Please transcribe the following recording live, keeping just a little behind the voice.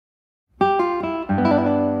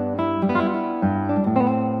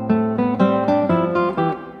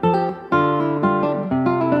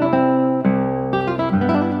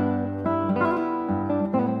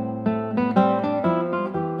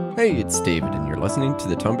it's David, and you're listening to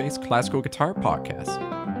the Tonebase Classical Guitar Podcast.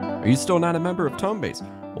 Are you still not a member of Tonebase?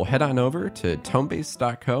 Well, head on over to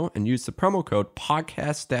tonebase.co and use the promo code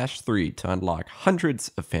podcast-3 to unlock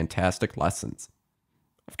hundreds of fantastic lessons.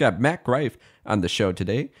 I've got Matt Greif on the show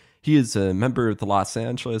today. He is a member of the Los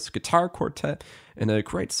Angeles Guitar Quartet and a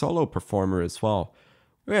great solo performer as well.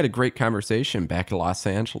 We had a great conversation back in Los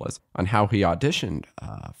Angeles on how he auditioned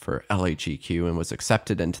for LAGQ and was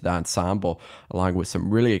accepted into the ensemble, along with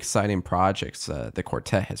some really exciting projects the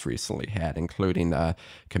quartet has recently had, including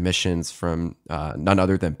commissions from none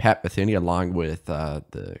other than Pat Metheny, along with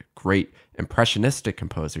the great impressionistic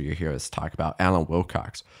composer you hear us talk about, Allan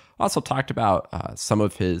Willcocks. Also talked about some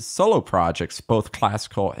of his solo projects, both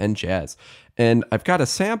classical and jazz. And I've got a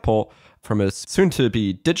sample from a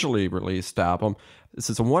soon-to-be digitally released album. This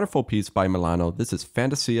is a wonderful piece by Milano. This is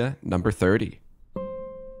Fantasia number 30.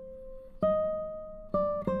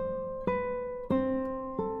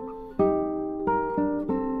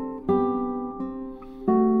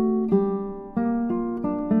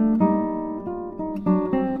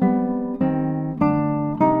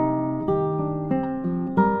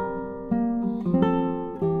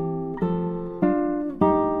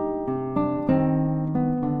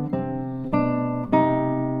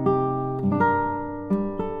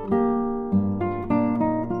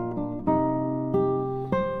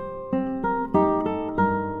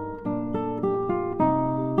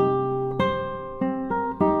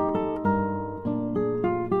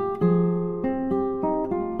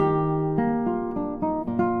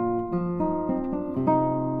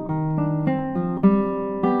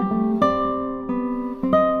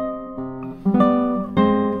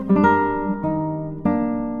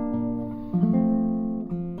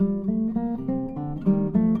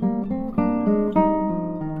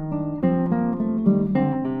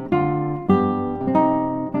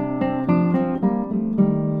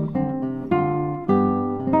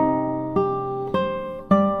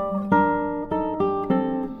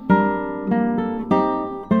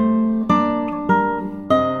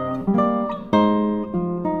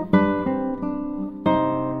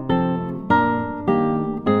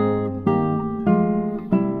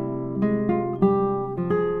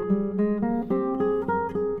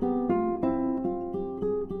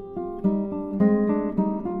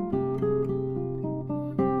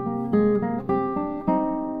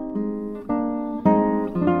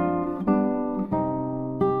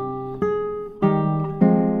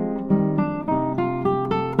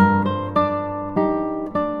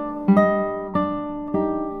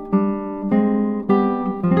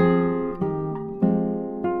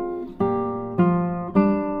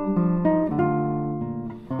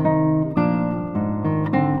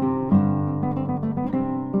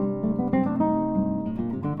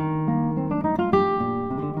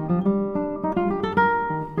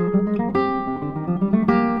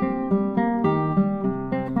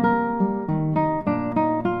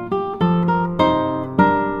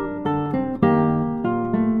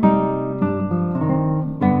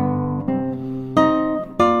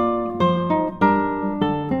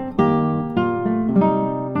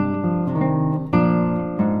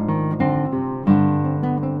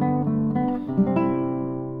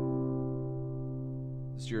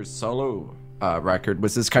 Solo record.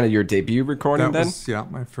 Was this kind of your debut recording then? Yeah,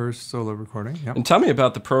 my first solo recording. Yep. And tell me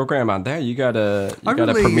about the program on that. You got a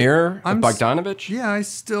premiere of Bogdanovic? Yeah, I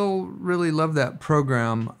still really love that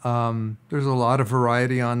program. There's a lot of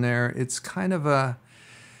variety on there. It's kind of a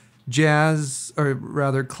jazz, or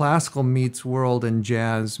rather classical meets world and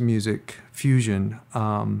jazz music fusion.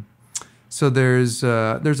 So there's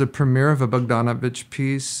a premiere of a Bogdanovic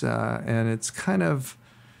piece, and it's kind of,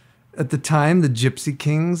 at the time, the Gypsy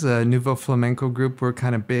Kings, a Nouveau Flamenco group, were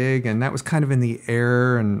kind of big, and that was kind of in the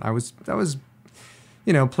air. And I was,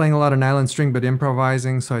 playing a lot of nylon string, but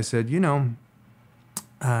improvising. So I said, Dusan,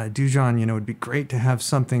 it'd be great to have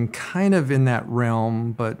something kind of in that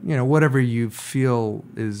realm, but whatever you feel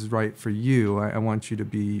is right for you. I want you to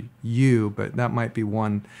be you, but that might be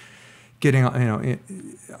one getting,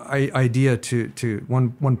 idea to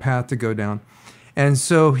one path to go down. And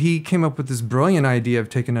so he came up with this brilliant idea of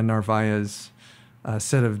taking a Narvaez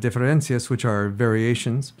set of differencias, which are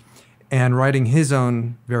variations, and writing his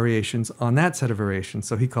own variations on that set of variations.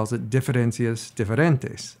 So he calls it Diferencias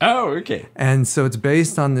Diferentes. Oh, okay. And so it's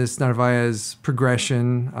based on this Narvaez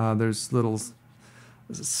progression. There's little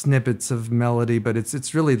snippets of melody, but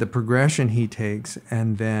it's really the progression he takes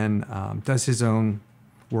and then does his own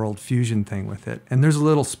world fusion thing with it. And there's a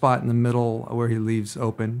little spot in the middle where he leaves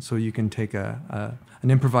open, so you can take an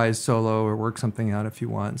improvised solo or work something out if you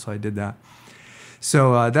want. So I did that.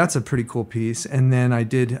 So that's a pretty cool piece. And then I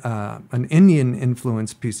did an Indian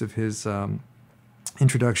influence piece of his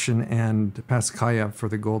introduction and Pasacaya for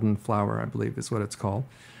the Golden Flower, I believe is what it's called.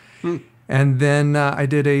 And then I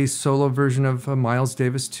did a solo version of a Miles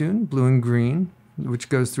Davis tune, Blue and Green, which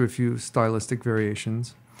goes through a few stylistic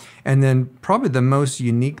variations. And then probably the most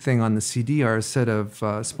unique thing on the CD are a set of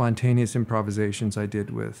spontaneous improvisations I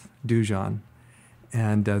did with Dusan.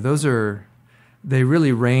 And they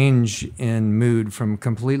really range in mood from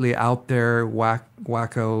completely out there,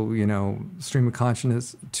 wacko, stream of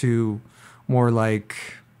consciousness to more like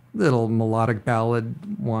little melodic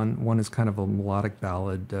ballad. One is kind of a melodic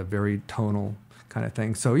ballad, very tonal kind of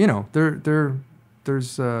thing. So,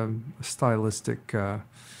 there's a stylistic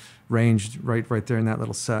range right there in that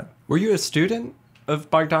little set. Were you a student of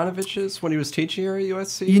Bogdanovic's when he was teaching here at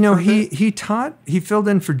USC? He filled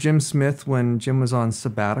in for Jim Smith when Jim was on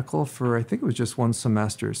sabbatical for, I think it was just one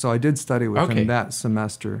semester. So I did study with him that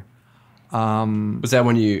semester. Was that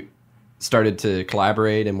when you started to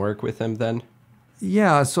collaborate and work with him then?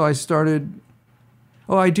 Yeah, so I started...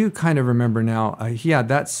 Oh, I do kind of remember now.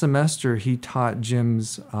 That semester he taught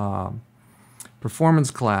Jim's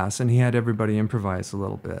performance class, and he had everybody improvise a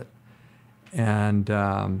little bit. And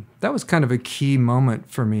that was kind of a key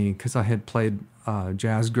moment for me because I had played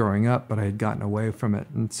jazz growing up, but I had gotten away from it.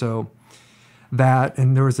 And so that,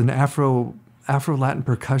 and there was an Afro-Latin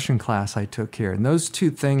percussion class I took here. And those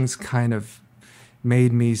two things kind of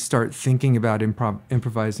made me start thinking about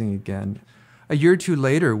improvising again. A year or two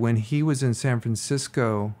later, when he was in San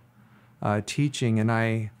Francisco teaching, and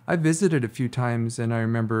I visited a few times, and I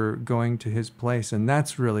remember going to his place, and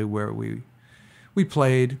that's really where we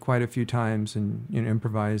played quite a few times and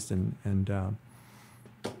improvised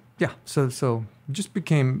so just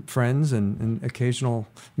became friends and occasional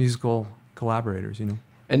musical collaborators.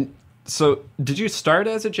 And so, did you start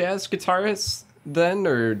as a jazz guitarist then,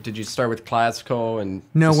 or did you start with classical and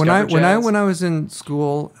No, when I jazz? when I was in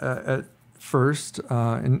school at first,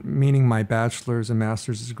 meaning my bachelor's and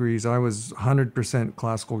master's degrees, I was 100%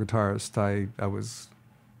 classical guitarist. I was,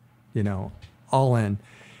 all in.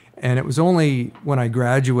 And it was only when I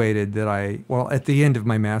graduated that at the end of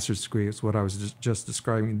my master's degree, is what I was just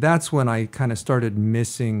describing. That's when I kind of started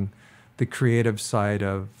missing the creative side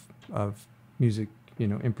of music,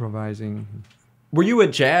 improvising. Were you a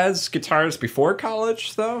jazz guitarist before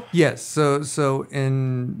college, though? Yes. So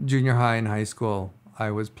in junior high and high school, I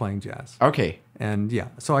was playing jazz. Okay. And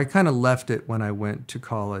so I kind of left it when I went to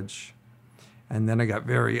college. And then I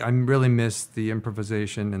really missed the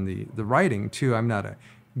improvisation and the writing too. I'm not a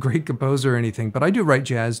great composer or anything, but I do write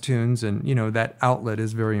jazz tunes, and that outlet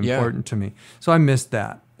is very important to me. So I missed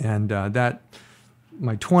that, and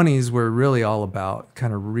my 20s were really all about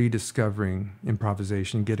kind of rediscovering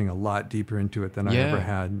improvisation, getting a lot deeper into it than I ever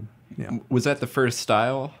had. Yeah. Was that the first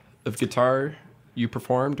style of guitar you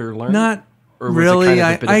performed or learned? Not or was really.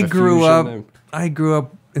 It kind of I grew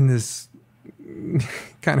up in this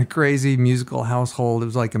kind of crazy musical household. It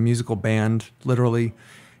was like a musical band, literally.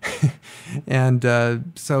 And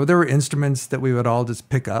so there were instruments that we would all just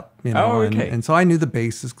pick up, and so I knew the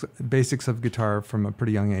basics of guitar from a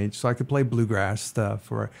pretty young age. So I could play bluegrass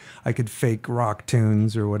stuff, or I could fake rock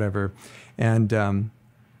tunes or whatever. And,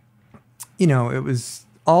 it was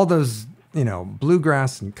all those,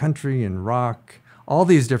 bluegrass and country and rock, all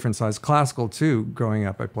these different styles, classical too. Growing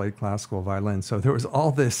up, I played classical violin. So there was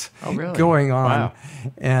all this going on. Wow.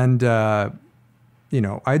 And,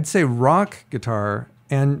 I'd say rock guitar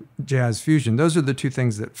and jazz fusion, those are the two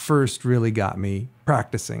things that first really got me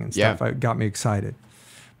practicing and stuff. It got me excited.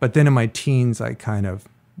 But then in my teens, I kind of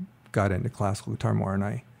got into classical guitar more, and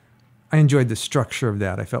I enjoyed the structure of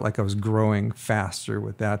that. I felt like I was growing faster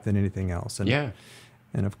with that than anything else. And,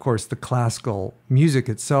 and of course, the classical music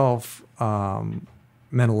itself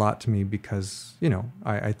meant a lot to me because,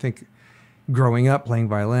 I think growing up playing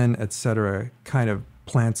violin, et cetera, kind of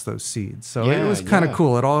plants those seeds. So it was kind of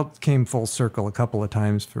cool. It all came full circle a couple of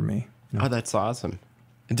times for me. Oh, that's awesome.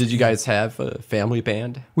 And did you guys have a family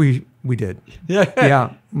band? We did.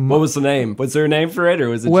 Yeah. What was the name? Was there a name for it, or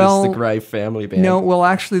was it just the Greif family band? No, well,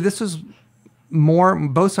 actually, this was more,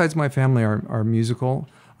 both sides of my family are musical,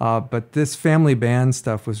 but this family band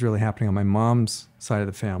stuff was really happening on my mom's side of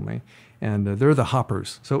the family. And they're the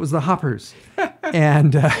Hoppers. So it was the Hoppers.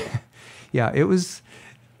 And it was...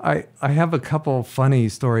 I have a couple funny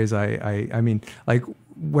stories. I mean, like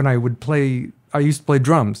when I would play, I used to play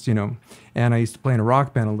drums, and I used to play in a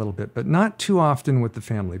rock band a little bit, but not too often with the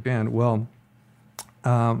family band. Well,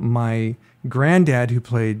 my granddad, who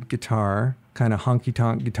played guitar, kind of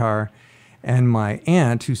honky-tonk guitar, and my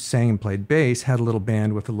aunt, who sang and played bass, had a little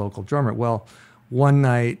band with a local drummer. Well, one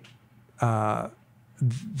night,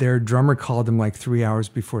 their drummer called them like 3 hours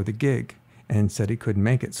before the gig and said he couldn't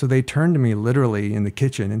make it. So they turned to me literally in the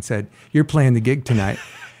kitchen and said, "You're playing the gig tonight."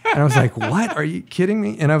 And I was like, "What? Are you kidding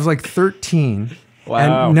me?" And I was like 13.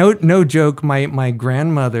 Wow. And no joke, my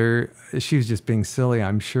grandmother, she was just being silly,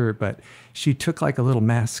 I'm sure, but she took like a little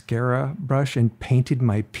mascara brush and painted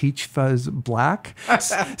my peach fuzz black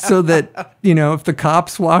so that, if the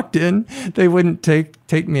cops walked in, they wouldn't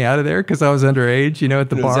take me out of there because I was underage, at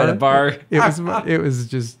the bar. Was at a bar? It was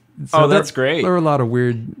just... So that's great. There were a lot of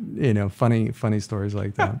weird, funny stories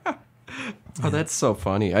like that. Oh, that's so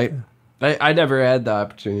funny. I never had the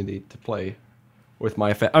opportunity to play with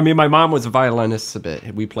my family. I mean, my mom was a violinist a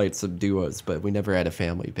bit. We played some duos, but we never had a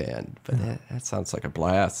family band. But that sounds like a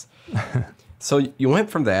blast. So you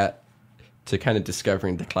went from that to kind of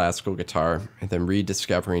discovering the classical guitar and then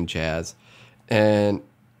rediscovering jazz. And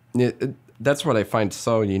that's what I find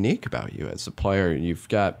so unique about you as a player.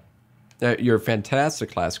 You're a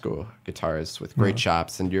fantastic classical guitarist with great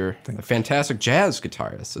chops, and you're a fantastic jazz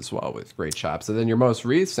guitarist as well with great chops. And then your most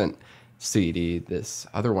recent CD, this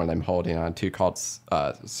other one I'm holding on to called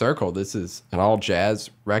Circle. This is an all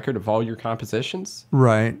jazz record of all your compositions,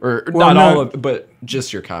 right? Or well, not all of, but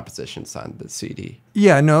just your compositions on the CD.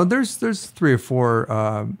 Yeah, no, there's 3 or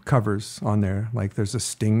 4 covers on there. Like there's a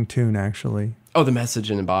Sting tune actually. Oh, the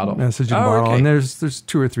Message in a Bottle. Message in a Bottle, okay. And there's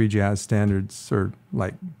 2 or 3 jazz standards or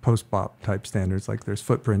like post bop type standards. Like there's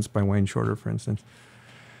Footprints by Wayne Shorter, for instance,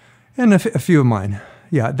 and a few of mine.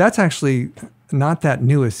 Yeah, that's actually not that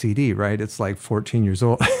new a CD, right? It's like 14 years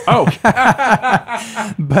old. Oh,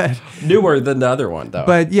 but newer than the other one, though.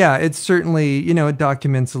 But yeah, it's certainly, it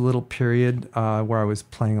documents a little period where I was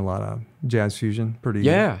playing a lot of jazz fusion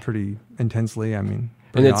pretty intensely. I mean,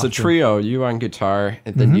 and it's often. a trio, you on guitar,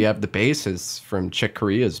 and then you have the bassist from Chick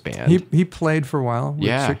Corea's band. He played for a while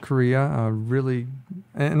with Chick Corea, really,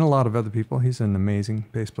 and a lot of other people. He's an amazing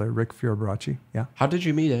bass player, Rick Fiorabracci. Yeah. How did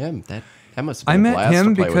you meet him? That must have been a blast I met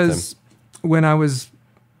him to play because with him. When I was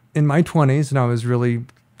in my 20s and I was really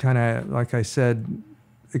kind of, like I said,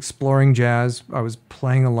 exploring jazz, I was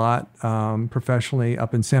playing a lot professionally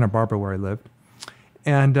up in Santa Barbara where I lived.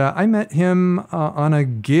 And I met him on a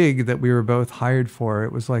gig that we were both hired for.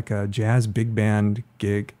 It was like a jazz big band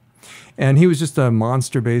gig. And he was just a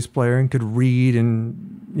monster bass player and could read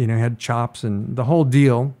and, had chops and the whole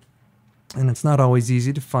deal. And it's not always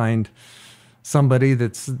easy to find somebody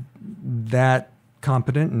that's that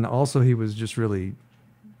competent. And also he was just really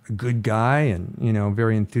a good guy and,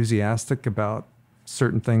 very enthusiastic about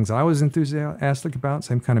certain things I was enthusiastic about,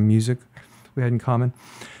 same kind of music we had in common.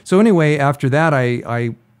 So anyway, after that,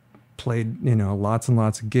 I played, lots and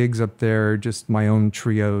lots of gigs up there, just my own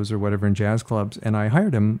trios or whatever in jazz clubs. And I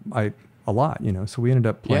hired him a lot, so we ended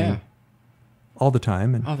up playing all the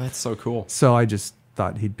time. And oh, that's so cool. so I just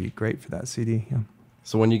thought he'd be great for that CD. Yeah.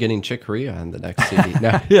 So when are you getting Chick Corea on the next CD?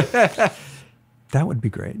 No. That would be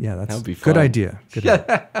great. Yeah, that would be good fun. idea. Good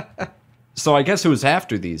idea. So I guess it was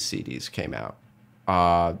after these CDs came out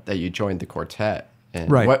that you joined the quartet. And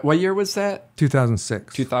right. What year was that?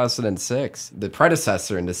 2006. 2006. The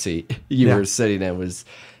predecessor in the seat you were sitting in was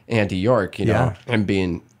Andy York, and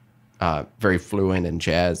being very fluent in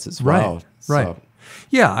jazz as well. Right. So.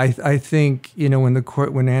 Yeah, I think,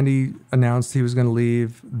 when Andy announced he was going to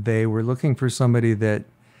leave, they were looking for somebody that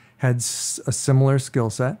had a similar skill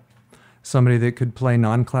set, somebody that could play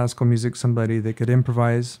non-classical music, somebody that could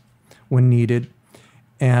improvise when needed,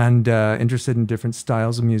 and interested in different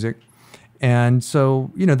styles of music. And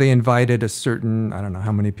so, they invited a certain, I don't know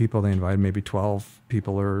how many people they invited, maybe 12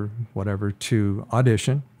 people or whatever, to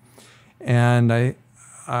audition. And I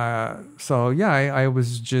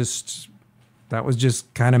was just, that was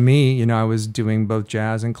just kind of me. I was doing both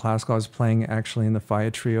jazz and classical. I was playing actually in the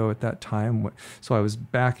Faya Trio at that time. So I was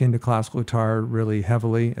back into classical guitar really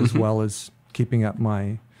heavily, as well as keeping up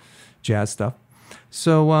my jazz stuff.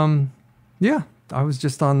 So, I was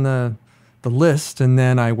just on the list, and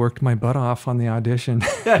then I worked my butt off on the audition.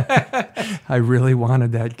 I really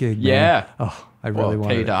wanted that gig. Yeah. Man. Oh, I really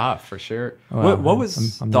wanted it. Paid off for sure. Well, what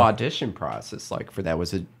was the audition process like for that?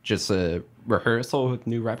 Was it just a rehearsal with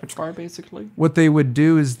new repertoire, basically? What they would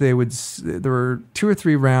do is there were 2 or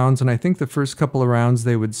 3 rounds, and I think the first couple of rounds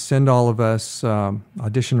they would send all of us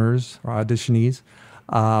auditioners or auditionees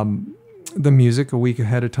the music a week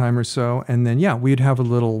ahead of time or so, and then we'd have a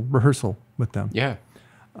little rehearsal with them. Yeah.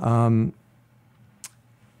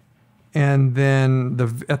 And then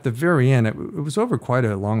at the very end, it was over quite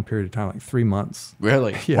a long period of time, like 3 months.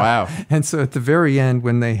 Really? Yeah. Wow. And so at the very end,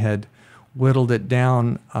 when they had whittled it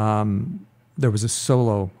down, there was a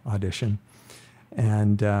solo audition.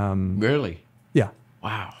 And really? Yeah.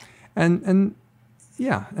 Wow. And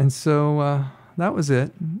so that was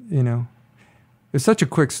it. You know, it was such a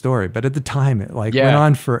quick story, but at the time it like Yeah. went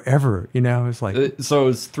on forever. You know, it was like So it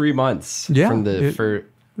was 3 months Yeah, from the for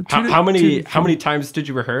how many times did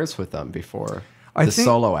you rehearse with them before the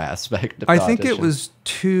solo aspect of the I think it audition? was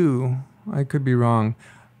 2. I could be wrong,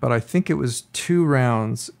 but I think it was 2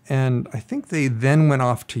 rounds, and I think they then went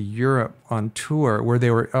off to Europe on tour where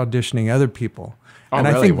they were auditioning other people. Oh, and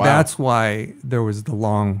really? I think Wow. that's why there was the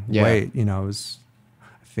long Yeah. wait. You know, it was,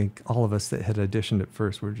 I think all of us that had auditioned at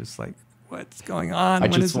first were just like, "What's going on?" I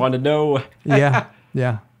When just is it?" want to know. Yeah,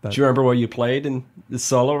 yeah. Do you remember what you played in the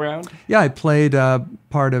solo round? Yeah, I played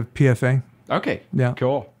part of PFA. Okay. Yeah.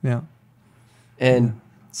 Cool. Yeah. And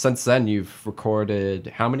since then, you've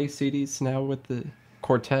recorded how many CDs now with the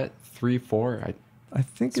quartet? 3, 4? I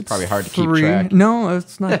think it's probably hard to keep 3. track. No,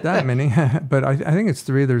 it's not that many, but I think it's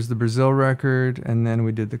 3. There's the Brazil record, and then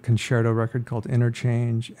we did the concerto record called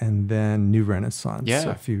Interchange, and then New Renaissance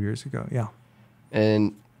a few years ago. Yeah.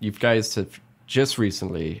 And you guys have just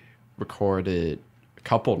recently recorded a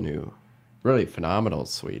couple new, really phenomenal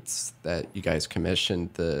suites that you guys commissioned.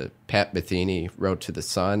 The Pat Metheny Road to the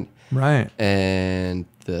Sun. Right. And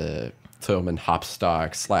the Tillman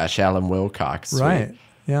Hopstock / Allan Willcocks suite. Right.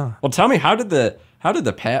 Yeah. Well, tell me, how did the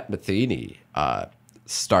Pat Metheny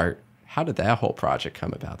start? How did that whole project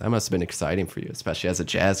come about? That must have been exciting for you, especially as a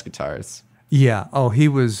jazz guitarist. Yeah. Oh, he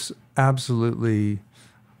was absolutely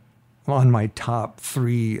on my top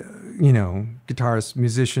 3, guitarists,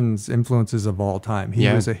 musicians, influences of all time. He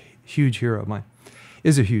was a huge hero of mine.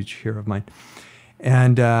 Is a huge hero of mine.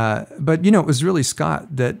 And but it was really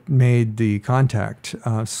Scott that made the contact.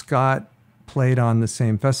 Scott played on the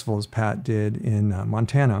same festival as Pat did in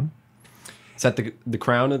Montana. Is that the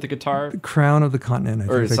crown of the guitar? The Crown of the Continent, I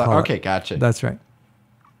think they call it. Okay, gotcha. That's right.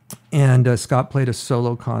 And Scott played a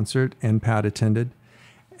solo concert, and Pat attended.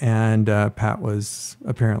 And Pat was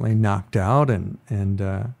apparently knocked out,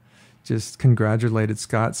 and just congratulated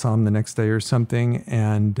Scott. Saw him the next day or something,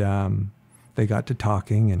 and they got to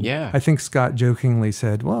talking. And Yeah. I think Scott jokingly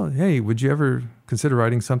said, "Well, hey, would you ever consider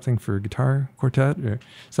writing something for Guitar Quartet or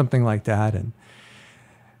something like that?" And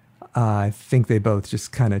I think they both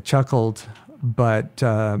just kind of chuckled. But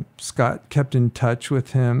Scott kept in touch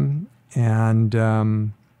with him, and I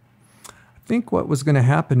think what was going to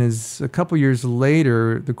happen is a couple years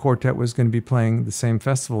later, the quartet was going to be playing the same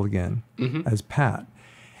festival again as Pat.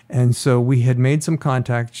 And so we had made some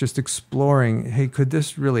contacts just exploring, hey, could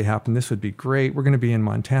this really happen? This would be great. We're going to be in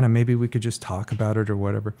Montana. Maybe we could just talk about it or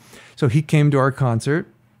whatever. So he came to our concert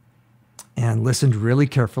and listened really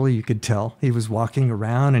carefully. You could tell he was walking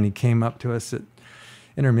around, and he came up to us at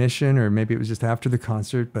intermission, or maybe it was just after the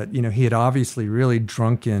concert. But, he had obviously really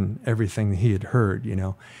drunk in everything that he had heard,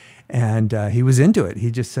 and he was into it.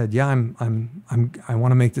 He just said, "Yeah, I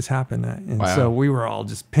want to make this happen." And Wow. so we were all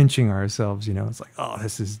just pinching ourselves. It's like, oh,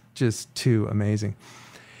 this is just too amazing.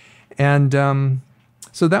 And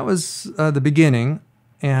so that was the beginning.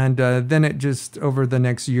 And then it just, over the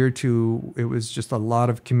next year or two, it was just a lot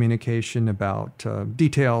of communication about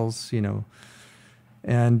details,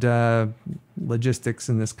 and logistics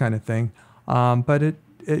and this kind of thing. But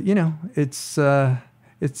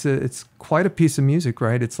it's quite a piece of music,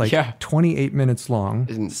 right? It's like 28 minutes long,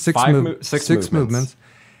 And six movements.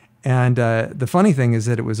 And the funny thing is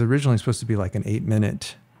that it was originally supposed to be like an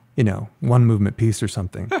 8-minute, 1 movement piece or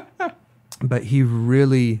something. But he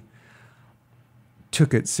really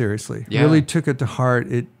took it seriously, really took it to heart.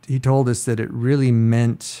 He told us that it really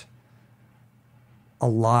meant a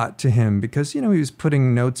lot to him because, he was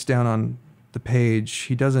putting notes down on the page.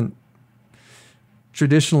 He doesn't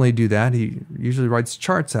traditionally do that. He usually writes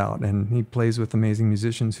charts out, and he plays with amazing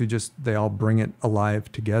musicians who they all bring it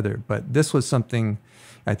alive together. But this was something,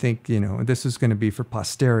 I think, this is going to be for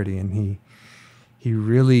posterity, and he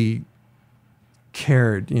really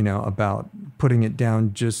cared, about putting it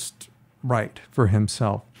down just right for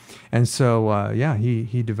himself. And so,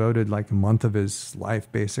 he devoted like a month of his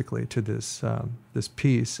life basically to this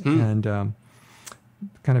piece, and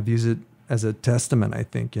kind of use it as a testament, I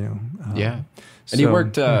think, And he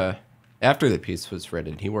worked, after the piece was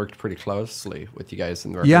written, he worked pretty closely with you guys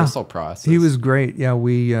in the rehearsal process. He was great. Yeah,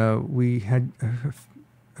 we had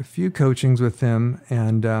a few coachings with him,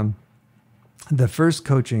 and the first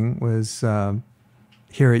coaching was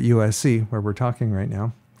here at USC, where we're talking right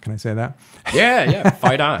now. Can I say that? Yeah,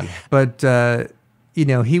 fight on. But,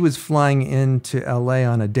 he was flying into LA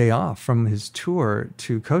on a day off from his tour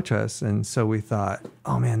to coach us. And so we thought,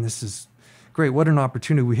 oh man, this is great. What an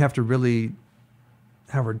opportunity. We have to really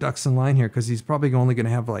have our ducks in line here, because he's probably only going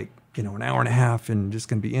to have like, an hour and a half and just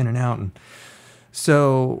going to be in and out. And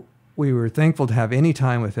so we were thankful to have any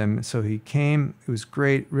time with him. So he came. It was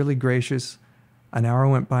great, really gracious. an hour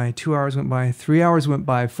went by, 2 hours went by, 3 hours went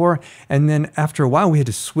by, 4. And then after a while, we had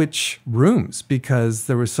to switch rooms because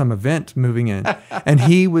there was some event moving in. And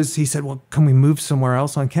he said, well, can we move somewhere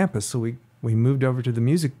else on campus? So we moved over to the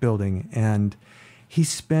music building, and he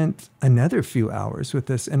spent another few hours with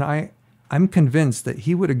us. And I'm convinced that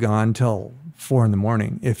he would have gone till 4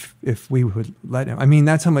 a.m. if we would let him. I mean,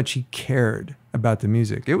 that's how much he cared about the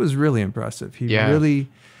music. It was really impressive. He really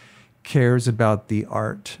cares about the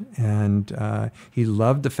art, and he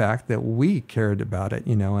loved the fact that we cared about it,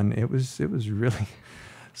 and it was really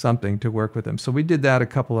something to work with him. So we did that a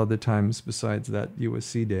couple other times besides that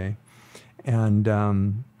USC day, and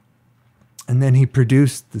then he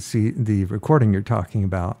produced the recording you're talking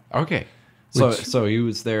about. Okay. So he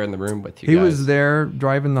was there in the room with you guys. He was there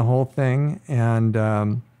driving the whole thing,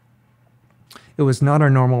 and it was not our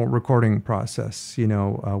normal recording process,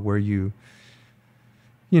 where you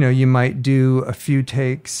might do a few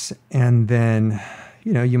takes, and then,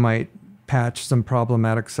 you might patch some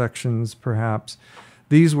problematic sections, perhaps.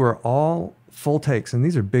 These were all full takes, and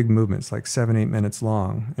these are big movements, like 7-8 minutes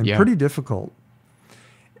long, and pretty difficult.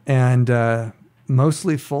 And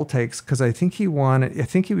mostly full takes, because I think he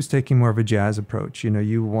was taking more of a jazz approach.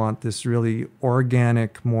 You want this really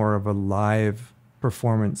organic, more of a live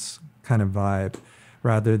performance kind of vibe,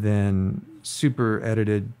 rather than super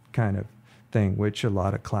edited kind of thing, which a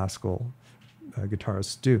lot of classical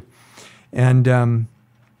guitarists do. And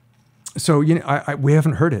so we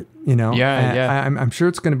haven't heard it. I'm sure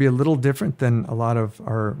it's going to be a little different than a lot of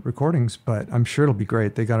our recordings, but I'm sure it'll be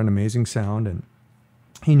great. They got an amazing sound, and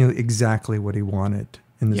he knew exactly what he wanted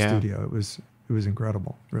in the studio. It was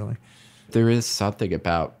incredible, really. There is something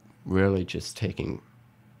about really just taking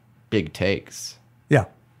big takes. Yeah,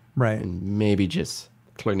 right. And maybe just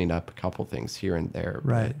cleaning up a couple things here and there.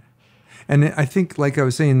 Right. And I think, like I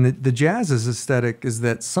was saying, the jazz's aesthetic is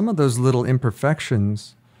that some of those little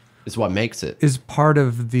imperfections is what makes it. Is part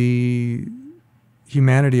of the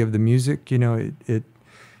humanity of the music.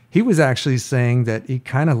 He was actually saying that he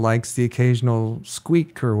kind of likes the occasional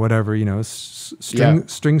squeak or whatever,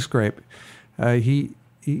 string scrape. He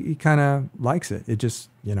kind of likes it. It just,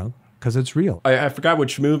 because it's real. I forgot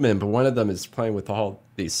which movement, but one of them is playing with all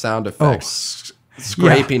these sound effects.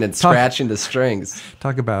 Scraping and scratching the strings.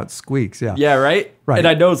 Talk about squeaks, yeah. Yeah, right? Right.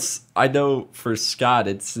 And I know for Scott,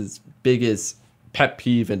 it's his biggest pet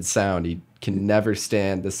peeve in sound. He can never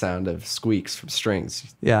stand the sound of squeaks from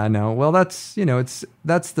strings. Yeah, I know. Well, that's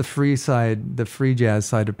the free side, the free jazz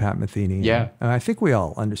side of Pat Metheny. Yeah. And I think we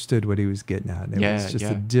all understood what he was getting at. It was just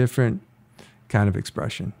a different kind of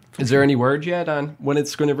expression. Is there any word yet on when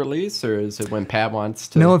it's going to release, or is it when Pat wants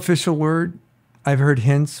to? No official word. I've heard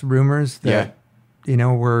hints, rumors that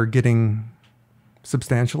we're getting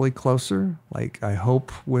substantially closer. Like, I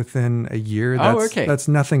hope within a year. That's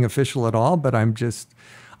nothing official at all, but I'm just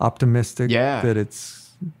optimistic that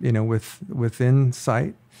it's, within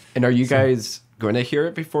sight. And are you guys going to hear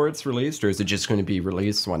it before it's released, or is it just going to be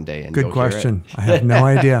released one day and Good question. I have no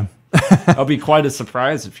idea. It'll be quite a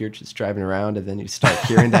surprise if you're just driving around and then you start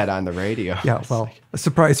hearing that on the radio. Yeah, well, a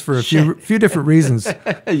surprise for a few different reasons.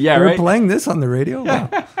 We're playing this on the radio? Wow.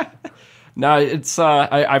 No, it's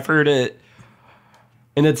I've heard it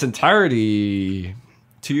in its entirety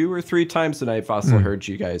 2 or 3 times, and I've also heard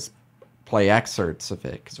you guys play excerpts of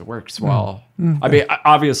it because it works well. I mean,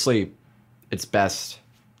 obviously, it's best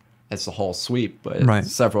as a whole sweep, but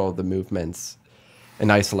several of the movements in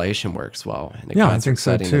isolation works well in a concert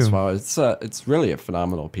setting as well. It's really a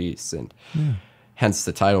phenomenal piece, and hence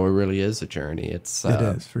the title. It really is a journey. It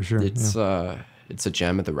is for sure. It's a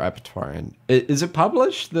gem of the repertoire. And is it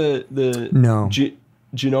published? No. Do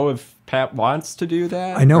you know if Pat wants to do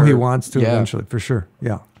that? I know he wants to eventually, for sure.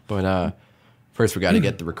 Yeah. But first we got to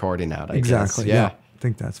get the recording out, I guess. Exactly. Yeah. I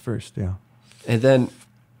think that's first. Yeah. And then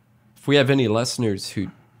if we have any listeners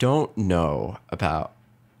who don't know about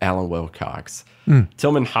Allan Willcocks,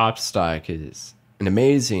 Tilman Hopstock is an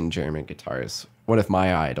amazing German guitarist, one of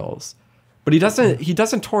my idols. But he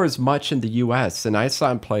doesn't tour as much in the U.S. And I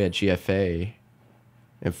saw him play at GFA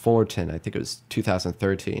in Fullerton. I think it was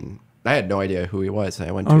 2013. I had no idea who he was. And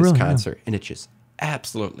I went to his concert, and it just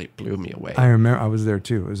absolutely blew me away. I remember I was there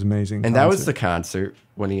too. It was amazing. And that was the concert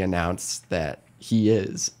when he announced that he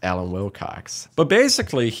is Allan Willcocks. But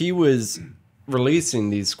basically, he was releasing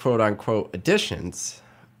these quote-unquote editions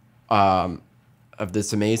of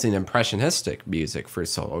this amazing impressionistic music for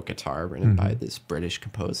solo guitar written by this British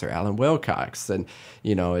composer, Allan Willcocks. And,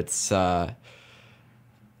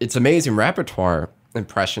 it's amazing repertoire,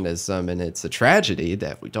 impressionism, and it's a tragedy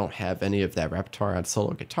that we don't have any of that repertoire on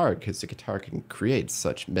solo guitar, because the guitar can create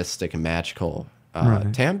such mystic and magical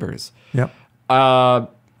timbres. Yep.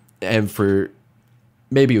 And for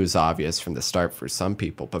maybe it was obvious from the start for some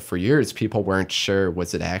people, but for years, people weren't sure,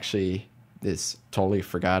 was it actually this totally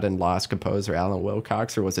forgotten lost composer, Allan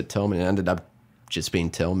Willcocks, or was it Tillman? It ended up just being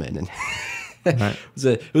Tillman. And Right.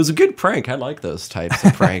 it was a good prank. I like those types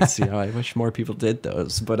of pranks. I wish more people did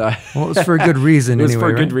those. But Well, it was for a good reason. it was anyway, for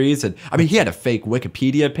a right? good reason. I mean, he had a fake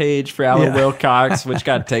Wikipedia page for Allan Willcocks, which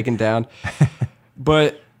got taken down.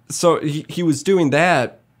 But so he was doing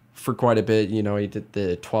that for quite a bit. He did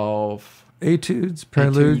the 12 Etudes,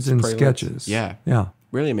 preludes, and preludes. sketches. Yeah. Yeah.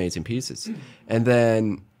 Really amazing pieces. And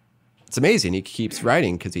then it's amazing. He keeps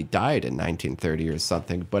writing because he died in 1930 or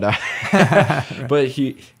something. But Right. but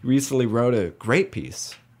he recently wrote a great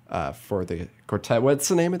piece for the quartet. What's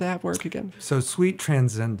the name of that work again? So Suite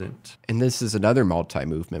Transcendent. And this is another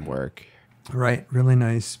multi-movement work. Right. Really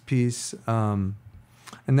nice piece. And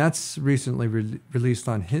that's recently released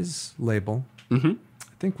on his label. Mm-hmm.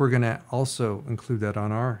 I think we're going to also include that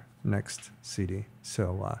on our next CD.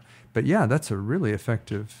 So, but yeah, that's a really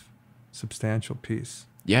effective, substantial piece.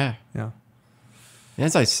 Yeah. Yeah.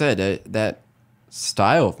 As I said, that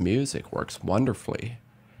style of music works wonderfully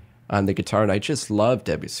on the guitar. And I just love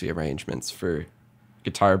Debussy arrangements for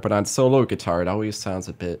guitar. But on solo guitar, it always sounds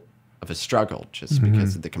a bit of a struggle just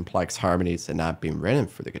because of the complex harmonies and not being written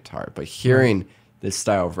for the guitar. But hearing this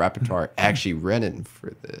style of repertoire actually written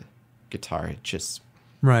for the guitar, it just...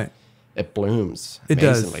 Right. It blooms It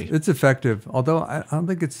amazingly. does. It's effective, although I don't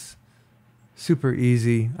think it's super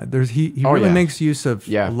easy. He Oh, really yeah. makes use of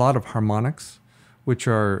Yeah. a lot of harmonics, which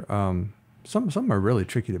are some are really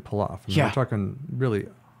tricky to pull off. I mean, Yeah. we're talking really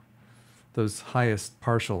those highest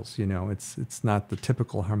partials. It's not the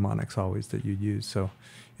typical harmonics always that you use. So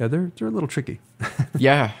yeah, they're a little tricky,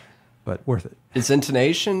 Yeah. but worth it. Is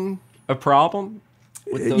intonation a problem?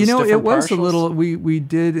 With those It different was a partials? little. We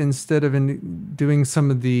did, instead of doing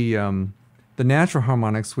some of the natural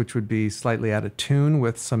harmonics, which would be slightly out of tune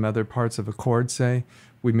with some other parts of a chord, say,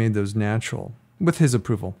 we made those natural with his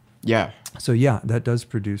approval. Yeah. So yeah, that does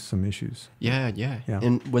produce some issues. Yeah.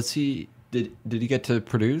 And was he... Did he get to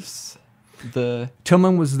produce the...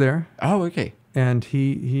 Tillman was there, Oh, okay. and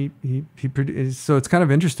he produced. So it's kind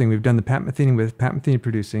of interesting. We've done the Pat Metheny with Pat Metheny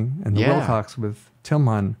producing, and the Yeah. Willcocks with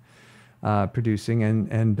Tillman producing,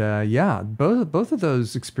 and yeah, both of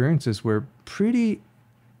those experiences were pretty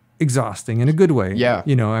exhausting in a good way. Yeah.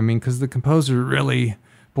 Because the composer really,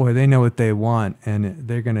 boy, they know what they want, and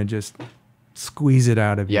they're gonna just squeeze it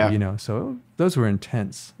out of you. Yeah. So those were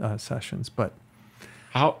intense sessions, but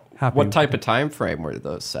Happy What with type it. of time frame were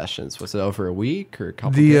those sessions? Was it over a week or a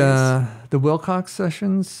couple the days? the Willcocks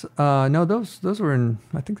sessions, no, those were in.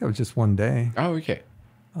 I think that was just one day, Oh, okay.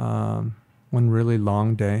 one really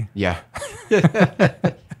long day. Yeah. Yeah,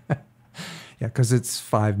 because it's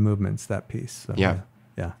 5 movements, that piece. So, Yeah.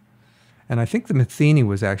 yeah. And I think the Metheny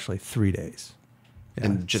was actually 3 days. Yeah,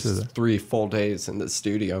 And just so 3 full days in the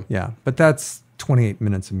studio. yeah, but that's 28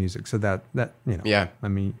 minutes of music. So that Yeah. I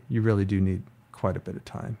mean, you really do need quite a bit of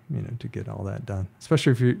time, to get all that done,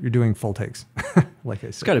 especially if you're doing full takes, like I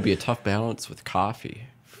It's said. got to be a tough balance with coffee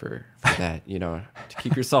for that, to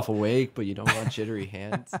keep yourself awake, but you don't want jittery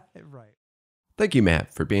hands. Right. Thank you,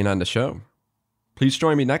 Matt, for being on the show. Please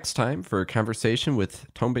join me next time for a conversation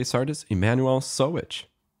with tone bass artist Emanuel Sowich.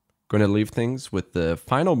 Going to leave things with the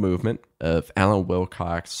final movement of Allan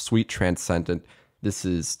Willcocks' Suite Transcendent. This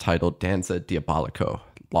is titled Danza Diabolica,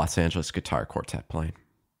 Los Angeles Guitar Quartet playing.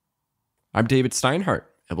 I'm David Steinhardt,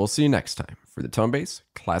 and we'll see you next time for the Tone Bass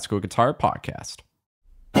Classical Guitar Podcast.